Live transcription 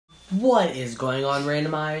What is going on,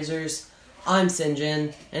 randomizers? I'm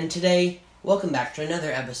Sinjin, and today, welcome back to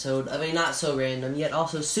another episode of a not-so-random, yet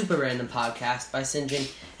also super-random podcast by Sinjin,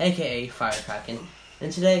 aka Kraken.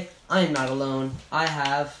 And today, I am not alone. I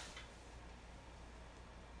have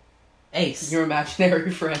Ace. Your imaginary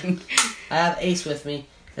friend. I have Ace with me,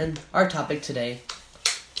 and our topic today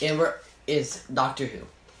is Doctor Who.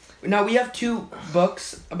 Now, we have two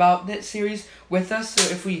books about that series with us, so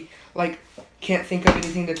if we, can't think of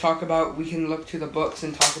anything to talk about, we can look to the books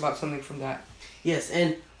and talk about something from that. Yes,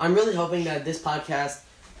 and I'm really hoping that this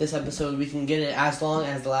episode, we can get it as long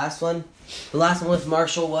as the last one. The last one with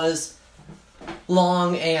Marshall was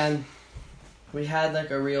long, and we had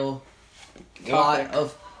a real lot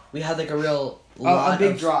of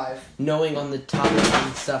drive knowing on the topic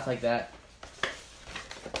and stuff like that.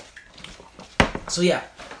 So yeah,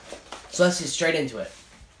 so let's get straight into it.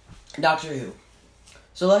 Doctor Who.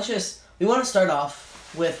 So we want to start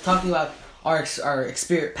off with talking about our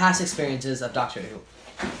past experiences of Doctor Who.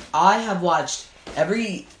 I have watched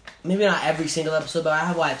maybe not every single episode, but I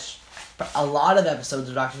have watched a lot of episodes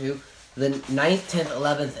of Doctor Who. The 9th, 10th,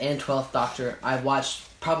 11th, and 12th Doctor, I've watched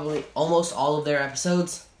probably almost all of their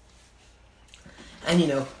episodes.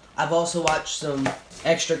 And, I've also watched some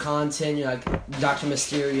extra content, like Dr.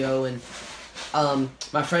 Mysterio, and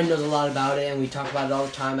my friend knows a lot about it, and we talk about it all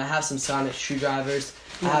the time. I have some sonic screwdrivers.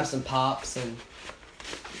 I have some pops, and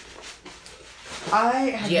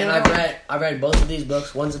I read both of these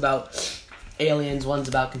books. One's about aliens, one's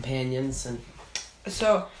about companions, and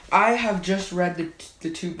so I have just read the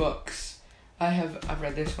two books. I've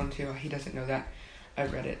read this one too. He doesn't know that. I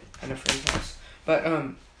read it at a friend's house, but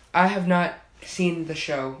I have not seen the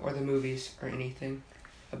show or the movies or anything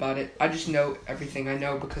about it. I just know everything I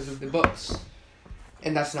know because of the books,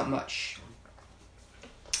 and that's not much.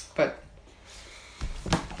 But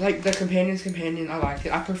the companion, I liked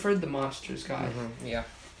it. I preferred the Monsters guy. Mm-hmm, yeah.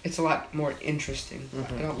 It's a lot more interesting.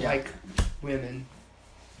 Mm-hmm, I don't like women.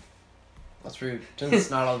 That's rude. Since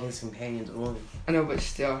not all of his companions are women. I know, but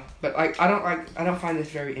still. But I don't find this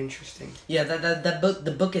very interesting. Yeah,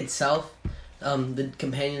 the book itself, the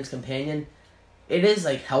Companion's Companion, it is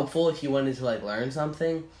helpful if you wanted to learn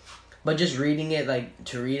something, but just reading it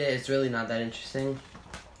it's really not that interesting.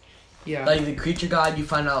 Yeah. The creature guide, you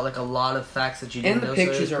find out a lot of facts that you didn't know. And the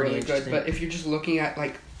pictures are really good, but if you're just looking at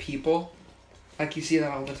people, you see that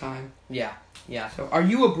all the time. Yeah. So, are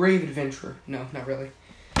you a brave adventurer? No, not really.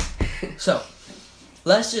 So,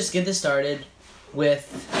 let's just get this started with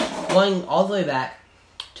going all the way back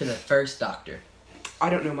to the first Doctor. I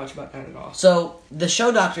don't know much about that at all. So, the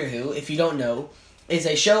show Doctor Who, if you don't know, is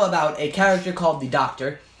a show about a character called the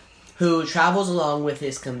Doctor who travels along with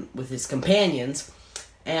his companions,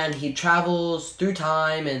 and he travels through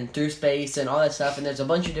time and through space and all that stuff, and there's a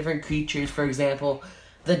bunch of different creatures, for example,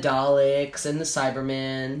 the Daleks and the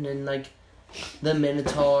Cybermen and the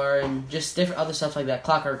Minotaur and just different other stuff like that.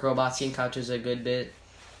 Clockwork Robots he encounters a good bit.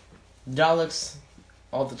 Daleks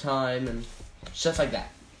all the time and stuff like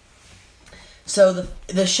that. So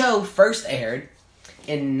the show first aired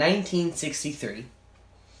in 1963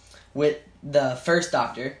 with the first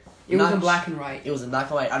Doctor. It was in black and white. It was in black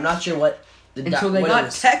and white. I'm not sure what until they got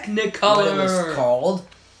Technicolor. What it was called.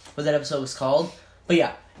 What that episode was called. But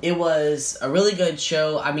yeah, it was a really good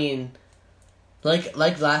show. I mean, like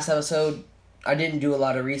last episode, I didn't do a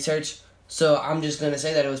lot of research, so I'm just going to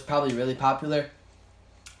say that it was probably really popular.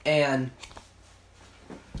 And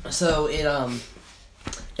so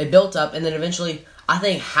it built up, and then eventually, I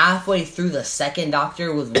think halfway through the second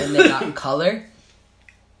Doctor was when they got color.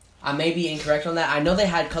 I may be incorrect on that. I know they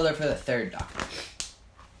had color for the third Doctor.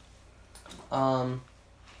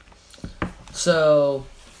 So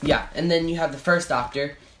yeah, and then you have the first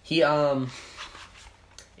Doctor. He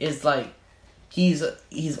is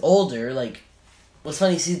he's older. What's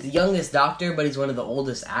funny, he's the youngest Doctor, but he's one of the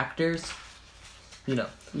oldest actors.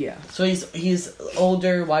 Yeah. So he's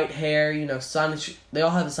older, white hair. Sonic. They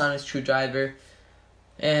all have a sonic screwdriver,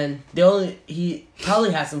 and he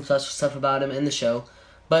probably has some special stuff about him in the show.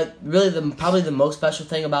 But really, probably the most special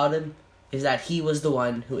thing about him is that he was the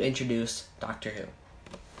one who introduced Doctor Who.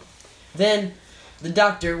 Then, the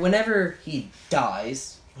Doctor, whenever he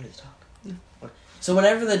dies... What is talk? Yeah. So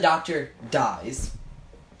whenever the Doctor dies,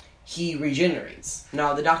 he regenerates.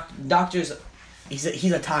 Now, the Doctor's... He's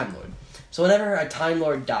a Time Lord. So whenever a Time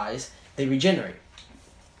Lord dies, they regenerate.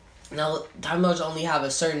 Now, Time Lords only have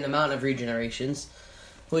a certain amount of regenerations,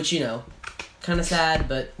 which, kind of sad,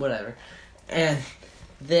 but whatever. And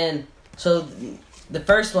then... So... The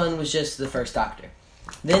first one was just the first Doctor.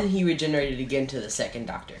 Then he regenerated again to the second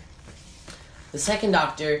Doctor. The second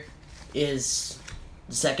Doctor is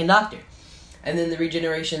the second Doctor. And then the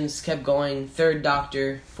regenerations kept going. 3rd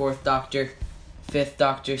Doctor, 4th Doctor, 5th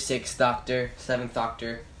Doctor, 6th Doctor, 7th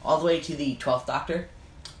Doctor, all the way to the 12th Doctor.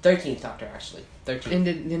 13th Doctor, actually. 13th. And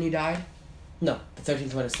then he died? No, the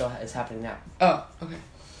 13th one is happening now. Oh, okay.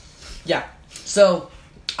 Yeah. So,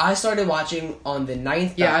 I started watching on the 9th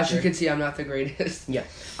Doctor. Yeah, as you can see, I'm not the greatest. Yeah.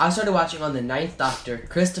 I started watching on the 9th Doctor,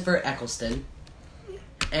 Christopher Eccleston.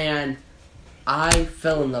 And I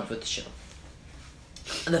fell in love with the show.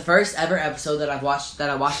 The first ever episode that I watched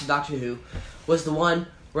of Doctor Who was the one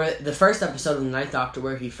where the first episode of the 9th Doctor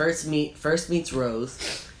where he first meets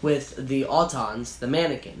Rose with the Autons, the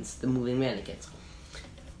mannequins, the moving mannequins.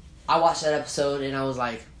 I watched that episode and I was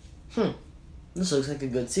like, this looks like a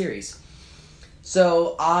good series.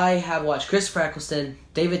 So I have watched Christopher Eccleston,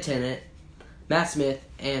 David Tennant, Matt Smith,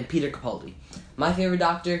 and Peter Capaldi. My favorite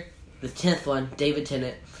Doctor, the 10th one, David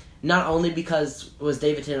Tennant. Not only because was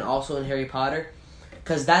David Tennant also in Harry Potter,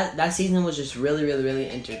 because that season was just really, really, really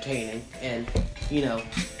entertaining. And,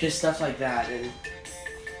 just stuff like that. And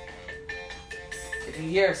if you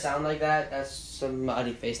hear a sound like that, that's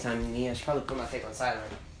somebody FaceTiming me. I should probably put my thing on silent.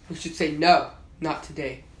 We should say no, not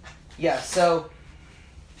today. Yeah, so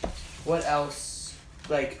what else?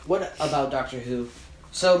 What about Doctor Who?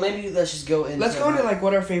 So maybe let's just go into... Let's go into,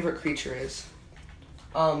 what our favorite creature is.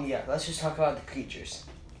 Yeah, let's just talk about the creatures.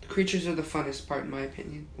 The creatures are the funnest part, in my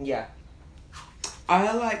opinion. Yeah.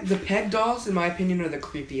 I like... The peg dolls, in my opinion, are the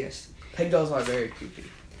creepiest. Peg dolls are very creepy.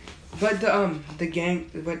 But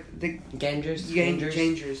Gangers?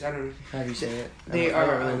 Gangers? I don't know. How do you say it? They I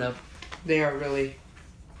don't really know. They are really,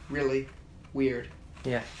 really weird.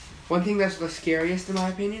 Yeah. One thing that's the scariest, in my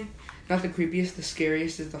opinion, not the creepiest, the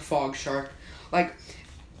scariest is the fog shark.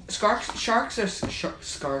 Sharks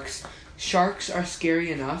are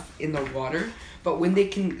scary enough in the water, but when they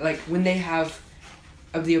have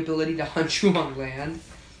the ability to hunt you on land,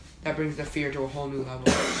 that brings the fear to a whole new level.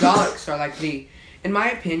 Daleks are in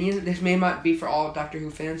my opinion, this may not be for all Doctor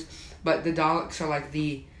Who fans, but the Daleks are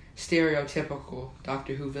the stereotypical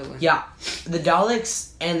Doctor Who villain. Yeah, the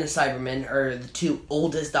Daleks and the Cybermen are the 2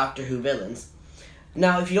 oldest Doctor Who villains.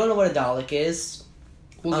 Now, if you don't know what a Dalek is...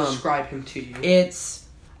 We'll describe him to you. It's...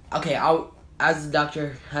 Okay, as the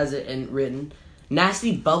Doctor has it written,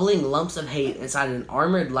 nasty bubbling lumps of hate inside an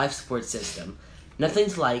armored life support system.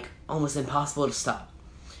 Nothing's almost impossible to stop.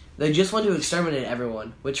 They just want to exterminate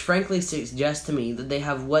everyone, which frankly suggests to me that they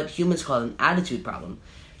have what humans call an attitude problem.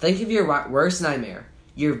 Think of your worst nightmare.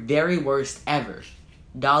 Your very worst ever.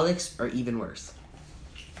 Daleks are even worse.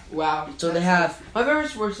 Wow. So they have... My very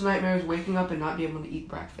worst nightmare is waking up and not being able to eat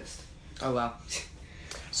breakfast. Oh, wow.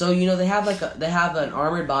 So, they have they have an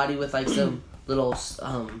armored body with some little,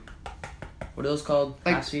 what are those called?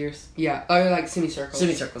 Half spheres? Yeah, semicircles.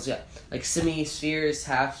 Semicircles, yeah. Semi-spheres,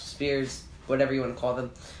 half spheres, whatever you want to call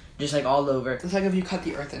them. Just all over. It's like if you cut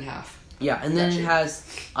the earth in half. Yeah, and then it has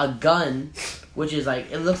a gun, which is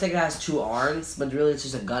it looks like it has 2 arms, but really it's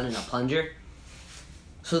just a gun and a plunger.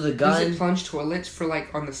 So the gun... Does it plunge toilets for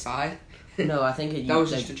on the side? No, I think it that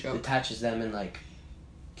was just a joke. Attaches them and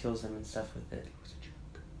kills them and stuff with it.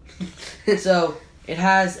 So it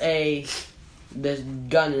has this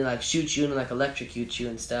gun and shoots you and electrocutes you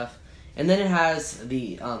and stuff. And then it has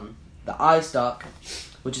the eye stalk,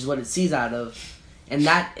 which is what it sees out of, and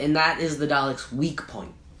that is the Dalek's weak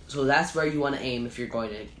point. So that's where you want to aim if you're going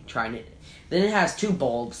to try and hit it. Then it has 2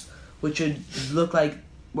 bulbs, which would look like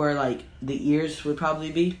where the ears would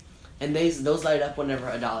probably be, and those light up whenever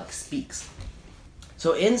a Dalek speaks.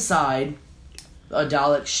 So inside a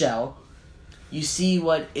Dalek shell, you see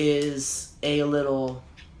what is a little,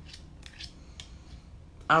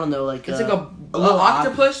 I don't know, it's a little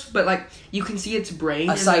octopus, but you can see its brain.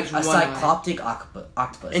 A cycloptic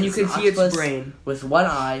octopus. And you can see its brain with 1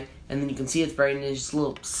 eye, and then you can see its brain, and it's just a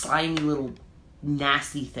little slimy little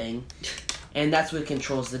nasty thing, and that's what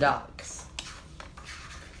controls the Daleks.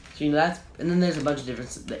 So that's, and then there's a bunch of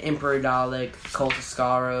different, the Emperor Dalek, Cult of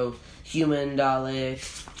Skaro, Human Dalek.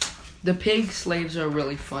 The pig slaves are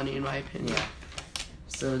really funny in my opinion. Yeah.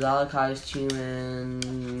 So Dalekized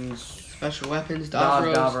humans, special weapons,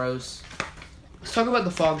 Davros. Let's talk about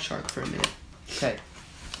the fog shark for a minute. Okay.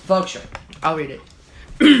 Fog shark. I'll read it.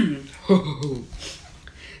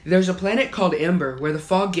 There's a planet called Ember where the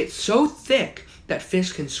fog gets so thick that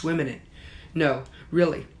fish can swim in it. No,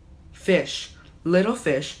 really. Fish. Little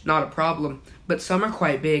fish, not a problem, but some are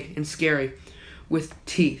quite big and scary, with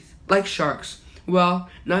teeth, like sharks. Well,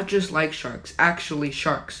 not just like sharks, actually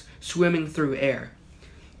sharks, swimming through air.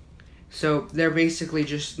 So they're basically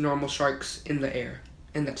just normal sharks in the air,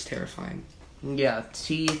 and that's terrifying. Yeah,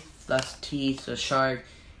 teeth, that's teeth, a shark,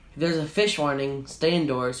 If there's a fish warning, stay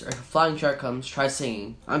indoors, or if a flying shark comes, try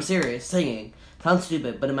singing. I'm serious, singing. Sounds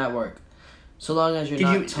stupid, but it might work. So long as you're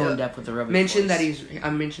not tone deaf with the rubbish mention voice.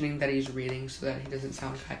 I'm mentioning that he's reading so that he doesn't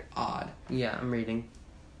sound kind of odd. Yeah, I'm reading.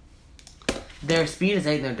 Their speed is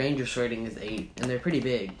 8 and their dangerous rating is 8. And they're pretty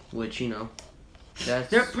big, which,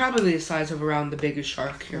 They're probably the size of around the biggest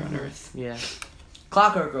shark here on Earth. Yeah.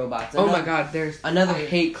 Clockwork Robots. Oh my god, I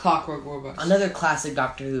hate Clockwork Robots. Another classic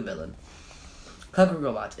Doctor Who villain. Clockwork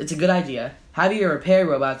Robots. It's a good idea. Have your repair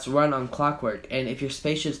robots run on clockwork, and if your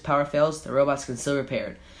spaceship's power fails, the robots can still repair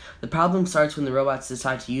it. The problem starts when the robots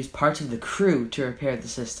decide to use parts of the crew to repair the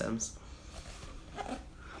systems.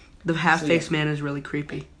 The half-faced man is really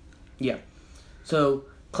creepy. Yeah. So,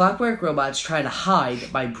 clockwork robots try to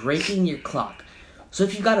hide by breaking your clock. So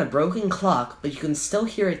if you've got a broken clock, but you can still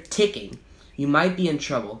hear it ticking, you might be in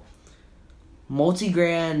trouble.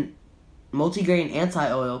 Multigrain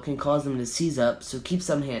anti-oil can cause them to seize up, so keep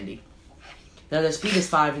some handy. Now their speed is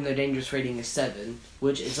 5 and their dangerous rating is 7,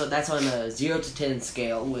 that's on a 0 to 10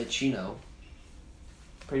 scale, which,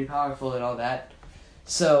 pretty powerful and all that.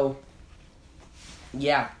 So,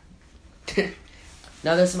 yeah.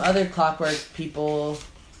 Now there's some other clockwork people.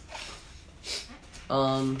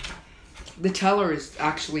 The teller is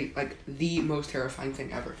actually, the most terrifying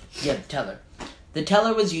thing ever. Yeah, the teller. The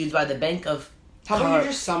teller was used by the Bank of... How about you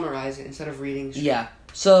just summarize it instead of reading? Yeah.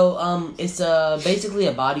 So, it's basically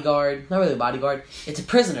a bodyguard. Not really a bodyguard. It's a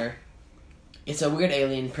prisoner. It's a weird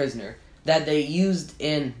alien prisoner that they used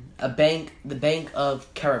in the Bank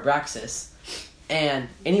of Carabraxis. And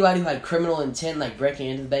anybody who had criminal intent, breaking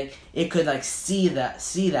into the bank, it could, see that,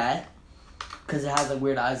 because it has,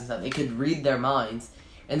 weird eyes and stuff. It could read their minds.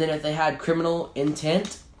 And then if they had criminal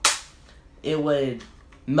intent, it would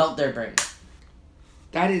melt their brain.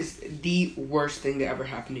 That is the worst thing to ever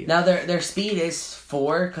happen to you. Now, their speed is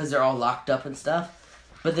 4, because they're all locked up and stuff.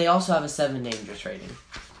 But they also have a 7 dangerous rating.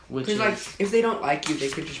 Which is... if they don't like you, they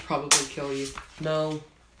could just probably kill you. No.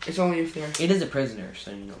 It's only if they're... It is a prisoner,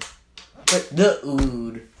 so But the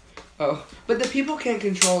Ood. Oh. But the people can't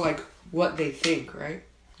control, what they think, right?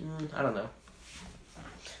 I don't know.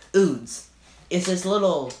 Oods. It's this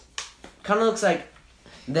little... Kind of looks like...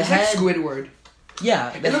 It's like Squidward.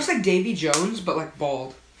 Yeah. It looks like Davy Jones, but,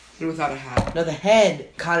 bald. And without a hat. No, the head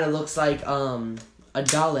kind of looks like, a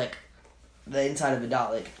Dalek. The inside of a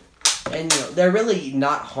Dalek. And, they're really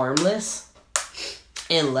not harmless.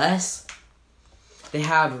 Unless they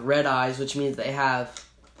have red eyes, which means they have...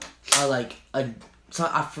 I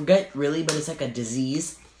forget really, but it's like a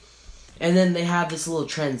disease. And then they have this little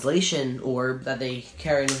translation orb that they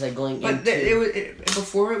carry and it's going into...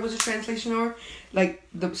 before it was a translation orb,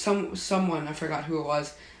 someone, I forgot who it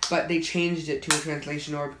was, but they changed it to a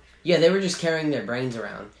translation orb. Yeah, they were just carrying their brains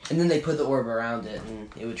around. And then they put the orb around it and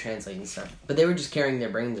it would translate and stuff. But they were just carrying their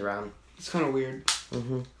brains around. It's kind of weird.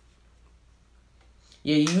 Mm-hmm.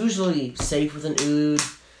 Yeah, you're usually safe with an Ood.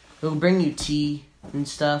 It'll bring you tea and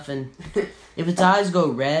stuff, and if its eyes go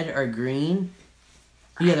red or green,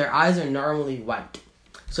 their eyes are normally white.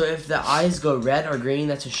 So if the eyes go red or green,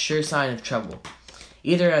 that's a sure sign of trouble.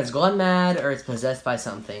 Either it has gone mad or it's possessed by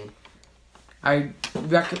something. You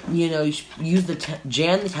should use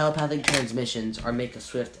jam the telepathic transmissions or make a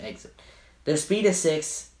swift exit. Their speed is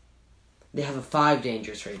 6. They have a 5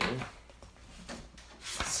 dangerous rating.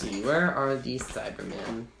 Let's see, where are these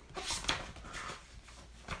Cybermen?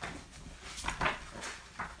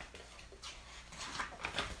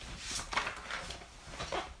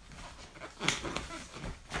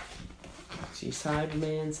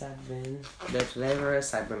 Cyberman. That's whatever a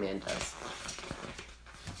Cyberman does.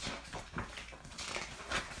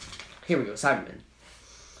 Here we go, Cyberman.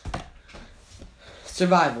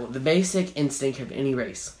 Survival, the basic instinct of any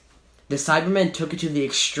race. The Cybermen took it to the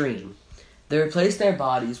extreme. They replaced their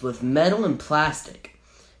bodies with metal and plastic,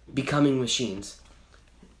 becoming machines.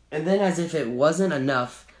 And then, as if it wasn't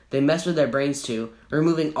enough, they messed with their brains too,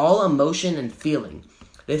 removing all emotion and feeling.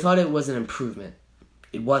 They thought it was an improvement.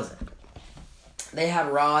 It wasn't. They have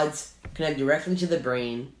rods connect directly to the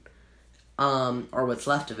brain, or what's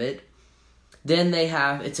left of it. Then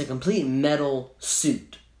it's a complete metal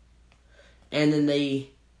suit. And then they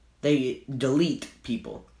delete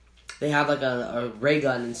people. They have a ray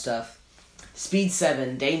gun and stuff. Speed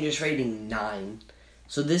 7, dangerous rating 9.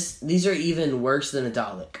 So these are even worse than a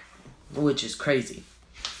Dalek, which is crazy.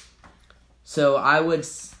 So I would,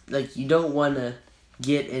 you don't want to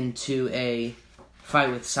get into a fight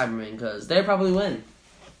with Cybermen because they probably win.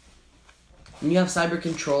 And you have Cyber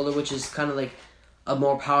Controller, which is kind of like a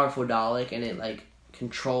more powerful Dalek, and it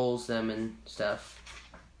controls them and stuff.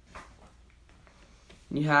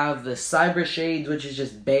 You have the Cyber Shades, which is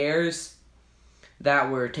just bears. that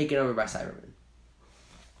were taken over by Cybermen.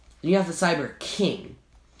 Then you have the Cyber King,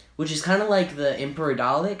 which is kind of like the Emperor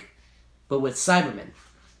Dalek, but with Cybermen.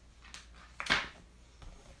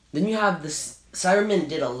 Then you have the Cybermen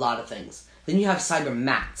did a lot of things. Then you have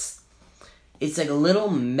Cybermats. It's like little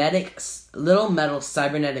metal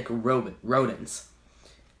cybernetic rodents.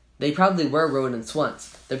 They probably were rodents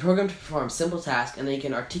once. They're programmed to perform simple tasks, and they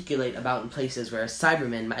can articulate about in places where a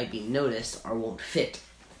Cyberman might be noticed or won't fit.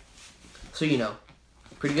 So,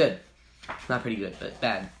 pretty good. Not pretty good, but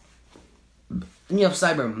bad. Then you have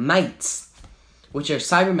Cybermites, which are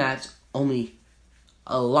Cybermats, only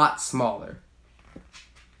a lot smaller.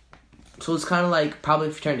 So it's kind of like, probably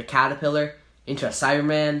if you turned a caterpillar into a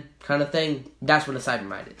Cyberman kind of thing, that's what a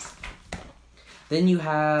Cybermite is. Then you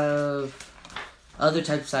have other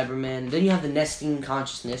types of Cybermen. Then you have the nesting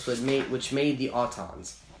consciousness, which made the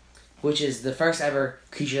Autons, which is the first ever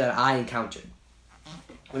creature that I encountered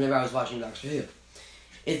whenever I was watching Doctor Who.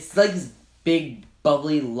 It's like this big,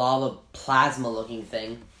 bubbly, lava plasma-looking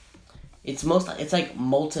thing. It's like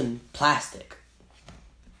molten plastic.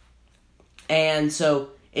 And so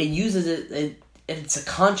it uses it's a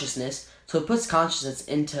consciousness, so it puts consciousness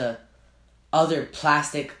into other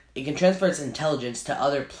plastic. It can transfer its intelligence to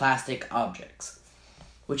other plastic objects,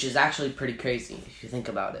 which is actually pretty crazy if you think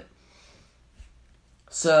about it.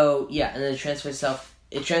 So yeah, and then it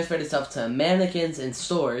transferred itself to mannequins in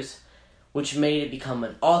stores, which made it become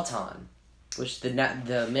an Auton, which the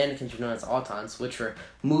mannequins were known as Autons, which were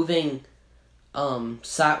moving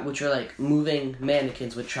moving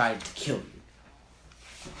mannequins which tried to kill you.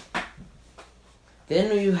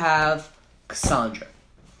 Then you have Cassandra.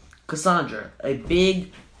 Cassandra,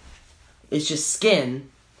 it's just skin,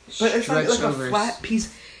 but it's like a flat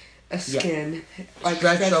piece of skin,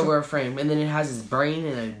 stretched over a frame, and then it has his brain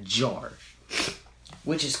in a jar,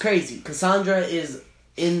 which is crazy. Cassandra is,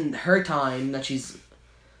 in her time that she's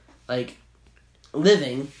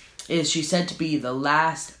living, she's said to be the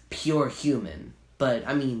last pure human. But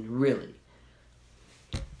I mean, really.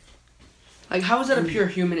 How is that a pure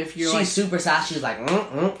human if you're she's super sassy. She's like,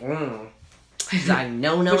 She's like,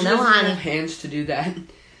 no, but she doesn't honey. have hands to do that.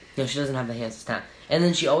 No, she doesn't have the hands to stand. And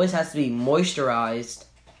then she always has to be moisturized.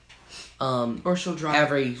 Or she'll dry.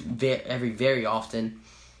 Very often.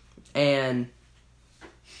 And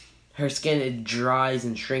her skin, it dries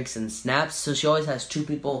and shrinks and snaps. So she always has two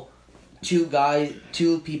people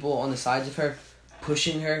on the sides of her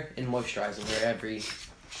pushing her and moisturizing her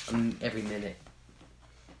every minute.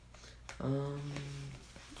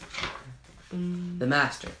 The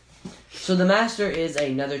Master. So the Master is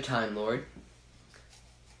another Time Lord,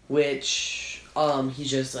 which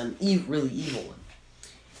he's just a really evil one.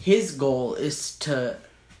 His goal is to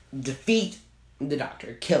defeat the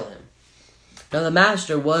Doctor, kill him. Now the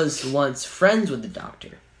Master was once friends with the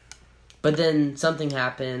Doctor, but then something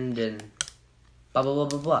happened and blah blah blah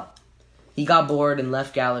blah blah. He got bored and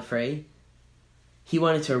left Gallifrey. He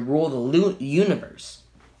wanted to rule the universe.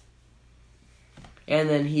 And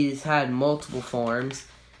then he's had multiple forms.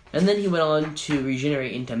 And then he went on to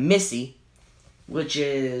regenerate into Missy, which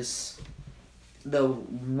is the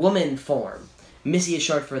woman form. Missy is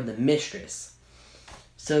short for the Mistress.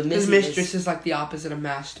 So Mistress is like the opposite of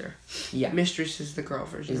Master. Yeah. Mistress is the girl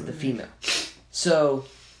version. Is the female. So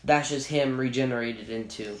that's just him regenerated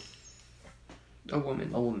into a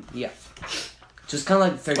woman. A woman, yeah. Just kind of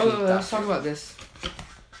like the 13th Doctor. Let's talk about this.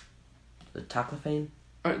 The Taclophane?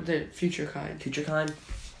 Or the future kind. Future kind?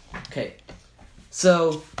 Okay.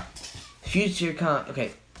 So, future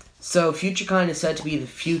kind is said to be the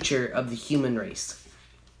future of the human race.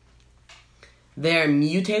 They are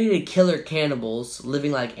mutated killer cannibals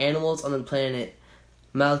living like animals on the planet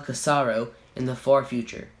Malcasaro in the far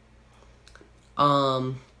future.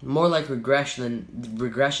 More like regression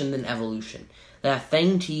than evolution. They have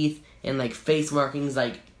fanged teeth and face markings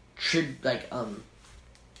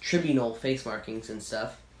tribunal face markings and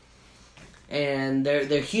stuff. And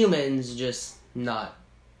they're humans, just not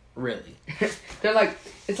really. They're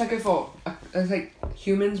it's like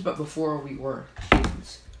humans, but before we were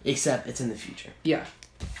humans. Except it's in the future. Yeah.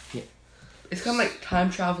 Yeah. It's kind of like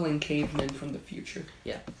time-traveling cavemen from the future.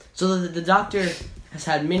 Yeah. So the Doctor has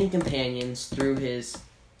had many companions through his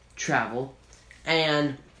travel.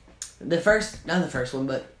 And the first one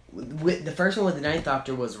with the Ninth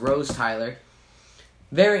Doctor was Rose Tyler.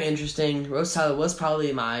 Very interesting. Rose Tyler was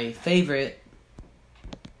probably my favorite.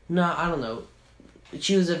 No, I don't know.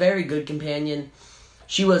 She was a very good companion.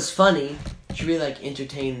 She was funny. She really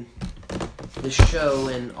entertained the show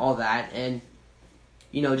and all that, and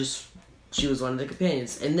she was one of the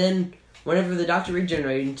companions. And then whenever the Doctor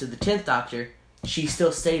regenerated into the 10th Doctor, she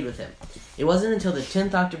still stayed with him. It wasn't until the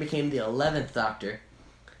 10th Doctor became the 11th Doctor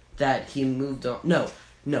that he moved on.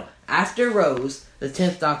 No. After Rose, the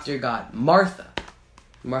 10th Doctor got Martha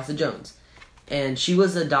Jones. And she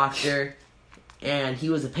was a doctor, and he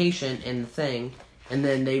was a patient in the thing. And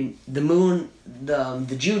then the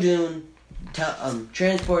Judoon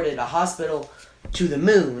transported a hospital to the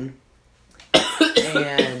moon.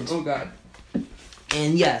 And oh God.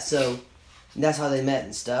 And yeah, so that's how they met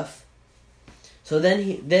and stuff. So then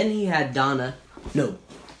he had Donna,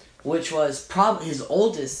 which was probably his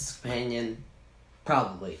oldest companion,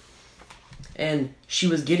 probably. And she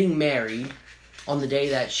was getting married on the day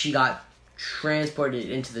that she got transported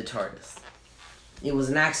into the TARDIS. It was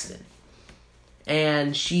an accident.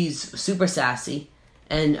 And she's super sassy,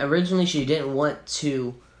 and originally she didn't want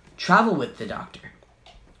to travel with the Doctor,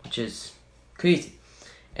 which is crazy.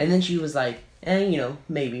 And then she was like,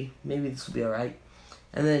 maybe this will be alright.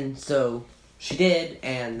 And then, so, she did,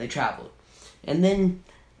 and they traveled. And then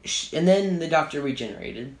the Doctor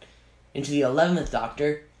regenerated into the 11th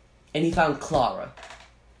Doctor, and he found Clara.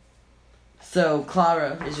 So,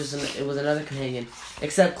 Clara is it was another companion.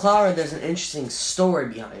 Except Clara, there's an interesting story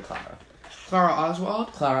behind Clara. Clara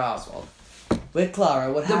Oswald? Clara Oswald. With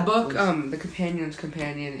Clara, what happened? The book, The Companion's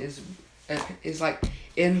Companion is like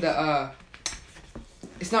in the,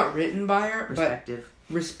 it's not written by her, Perspective.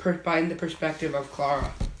 but by the perspective of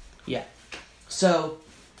Clara. Yeah. So,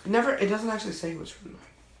 it doesn't actually say who it's written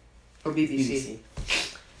by. Or BBC.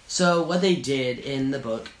 So, what they did in the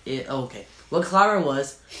book, what Clara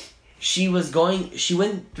was, she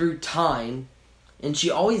went through time, and she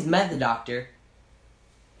always met the Doctor,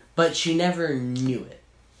 but she never knew it.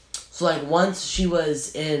 So, like, once she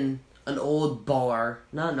was in an old bar,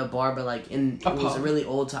 not in a bar, but like it was a really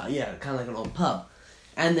old time, yeah, kind of like an old pub.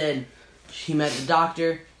 And then she met the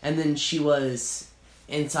Doctor, and then she was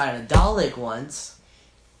inside a Dalek once,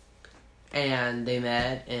 and they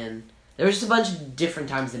met, and there was just a bunch of different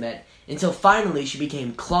times they met, until finally she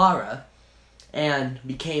became Clara, and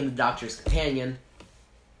became the Doctor's companion,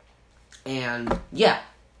 and yeah.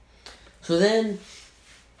 So then,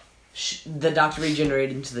 the Doctor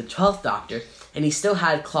regenerated into the 12th Doctor, and he still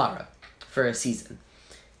had Clara for a season.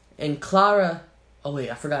 And Clara,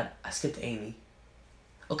 I skipped Amy.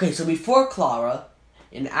 Okay, so before Clara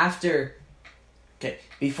and after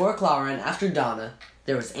Donna,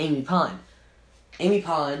 there was Amy Pond. Amy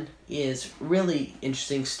Pond is really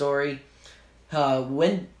interesting story.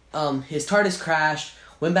 When his TARDIS crashed,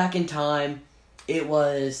 went back in time. He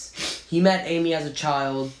met Amy as a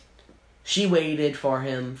child. She waited for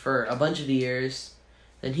him for a bunch of years.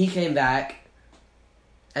 Then he came back,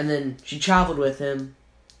 and then she traveled with him,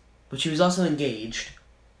 but she was also engaged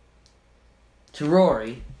to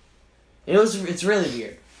Rory. It's really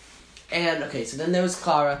weird. And so then there was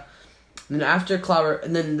Clara. And then after Clara,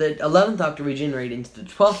 and then the 11th Doctor regenerated into the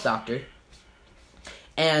 12th Doctor.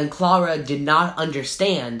 And Clara did not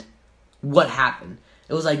understand what happened.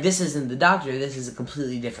 It was like, this isn't the Doctor, this is a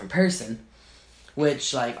completely different person.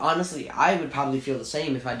 Which, like, honestly, I would probably feel the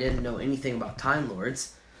same if I didn't know anything about Time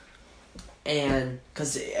Lords. And,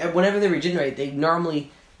 because whenever they regenerate,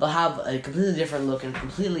 they'll have a completely different look and a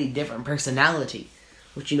completely different personality.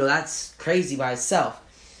 Which, that's crazy by itself.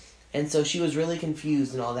 And so she was really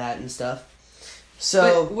confused and all that and stuff.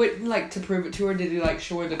 So... But, to prove it to her, did he,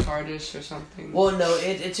 show her the TARDIS or something? Well, no,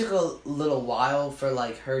 it took a little while for,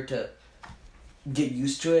 her to get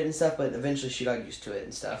used to it and stuff, but eventually she got used to it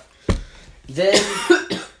and stuff. Then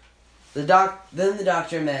the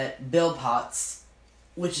Doctor met Bill Potts,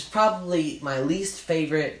 which is probably my least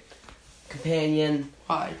favorite companion.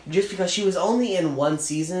 Why? Just because she was only in one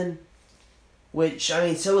season, which,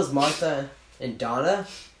 so was Martha and Donna,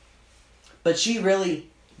 but she really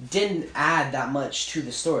didn't add that much to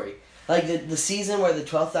the story. Like, the season where the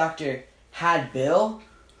 12th Doctor had Bill,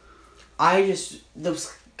 that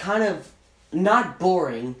was kind of not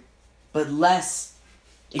boring, but less...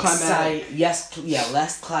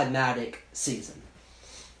 less climatic season.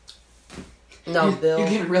 No, Bill... You're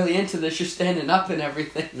getting really into this, you're standing up and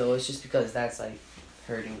everything. No, it's just because that's,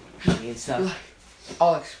 hurting me and stuff.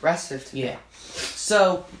 All expressive to me. Yeah.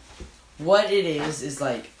 So, what it is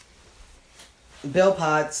Bill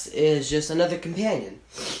Potts is just another companion.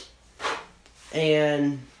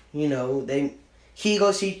 And, the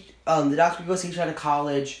Doctor goes to each other to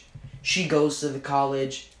college, she goes to the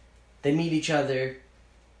college, they meet each other,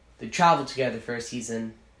 they travel together for a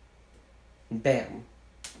season, and bam.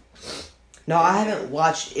 Now, I haven't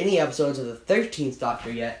watched any episodes of the 13th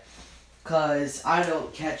Doctor yet, because I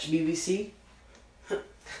don't catch BBC.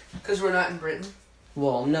 Because we're not in Britain?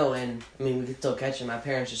 Well, no, and, we can still catch it. My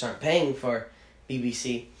parents just aren't paying for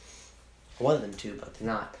BBC. I wanted them to, but they're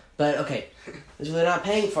not. But, okay. So they're not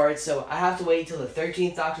paying for it, so I have to wait till the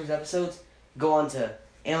 13th Doctor's episodes go on to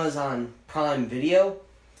Amazon Prime Video,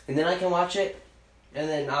 and then I can watch it. And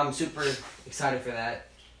then I'm super excited for that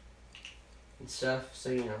and stuff. So,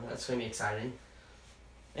 that's going to be exciting.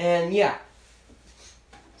 And, yeah.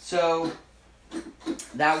 So,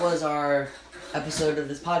 that was our episode of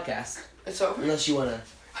this podcast. It's over. Unless you want to...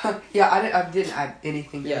 Yeah, I didn't add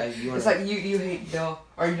anything. Yeah, you want. It's like you hate Bill,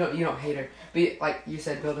 or you don't hate her, but like you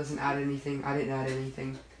said, Bill doesn't add anything. I didn't add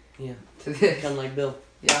anything. Yeah. To this. Kind of like Bill.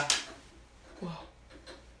 Yeah.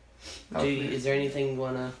 Whoa. Is there anything you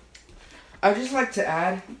wanna? I'd just like to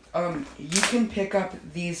add, you can pick up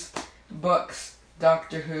these books,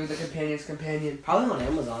 Doctor Who, The Companion's Companion. Probably on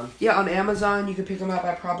Amazon. Yeah, on Amazon. You can pick them up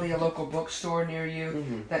at probably a local bookstore near you.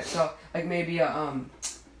 Mm-hmm. That sell like maybe a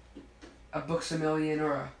Books A Million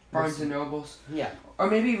or a Barnes and Nobles. Yeah. Or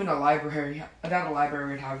maybe even a library. I doubt a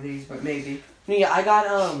library would have these, but maybe. Yeah, I got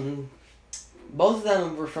both of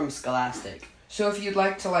them were from Scholastic. So if you'd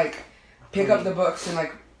like to pick up the books and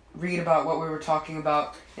read about what we were talking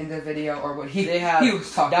about in the video or what he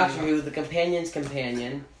was talking Doctor about. Who, The Companion's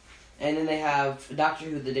Companion, and then they have Doctor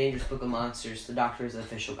Who, The Dangerous Book of Monsters, The Doctor's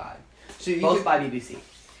Official Guide. So both by BBC.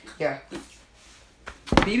 Yeah.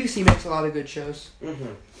 BBC makes a lot of good shows.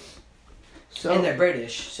 Mm-hmm. So, and they're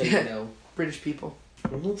British, so you know. British people.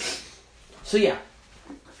 Mm-hmm. So yeah,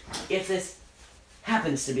 if this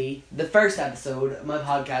happens to be the first episode of my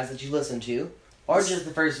podcast that you listen to, or just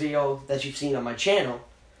the first video that you've seen on my channel,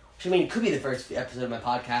 which I mean, it could be the first episode of my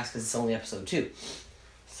podcast because it's only episode 2.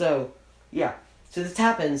 So, yeah. So this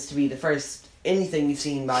happens to be the first anything you've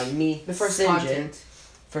seen by me, the first Sinjin, content.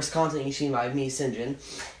 First content you've seen by me, Sinjin.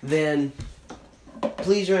 Then,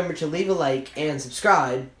 please remember to leave a like and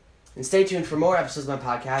subscribe. And stay tuned for more episodes of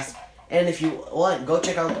my podcast. And if you want, go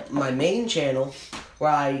check out my main channel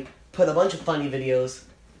where I put a bunch of funny videos,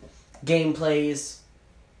 gameplays,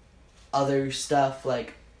 other stuff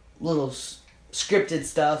like little scripted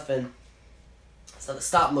stuff and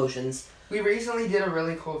stop motions. We recently did a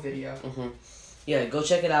really cool video. Mm-hmm. Yeah, go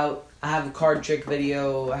check it out. I have a card trick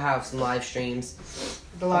video. I have some live streams.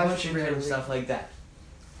 The live stream and stuff like that.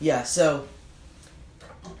 Yeah, so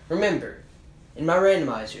remember, in my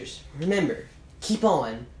randomizers, keep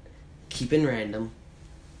on keeping random.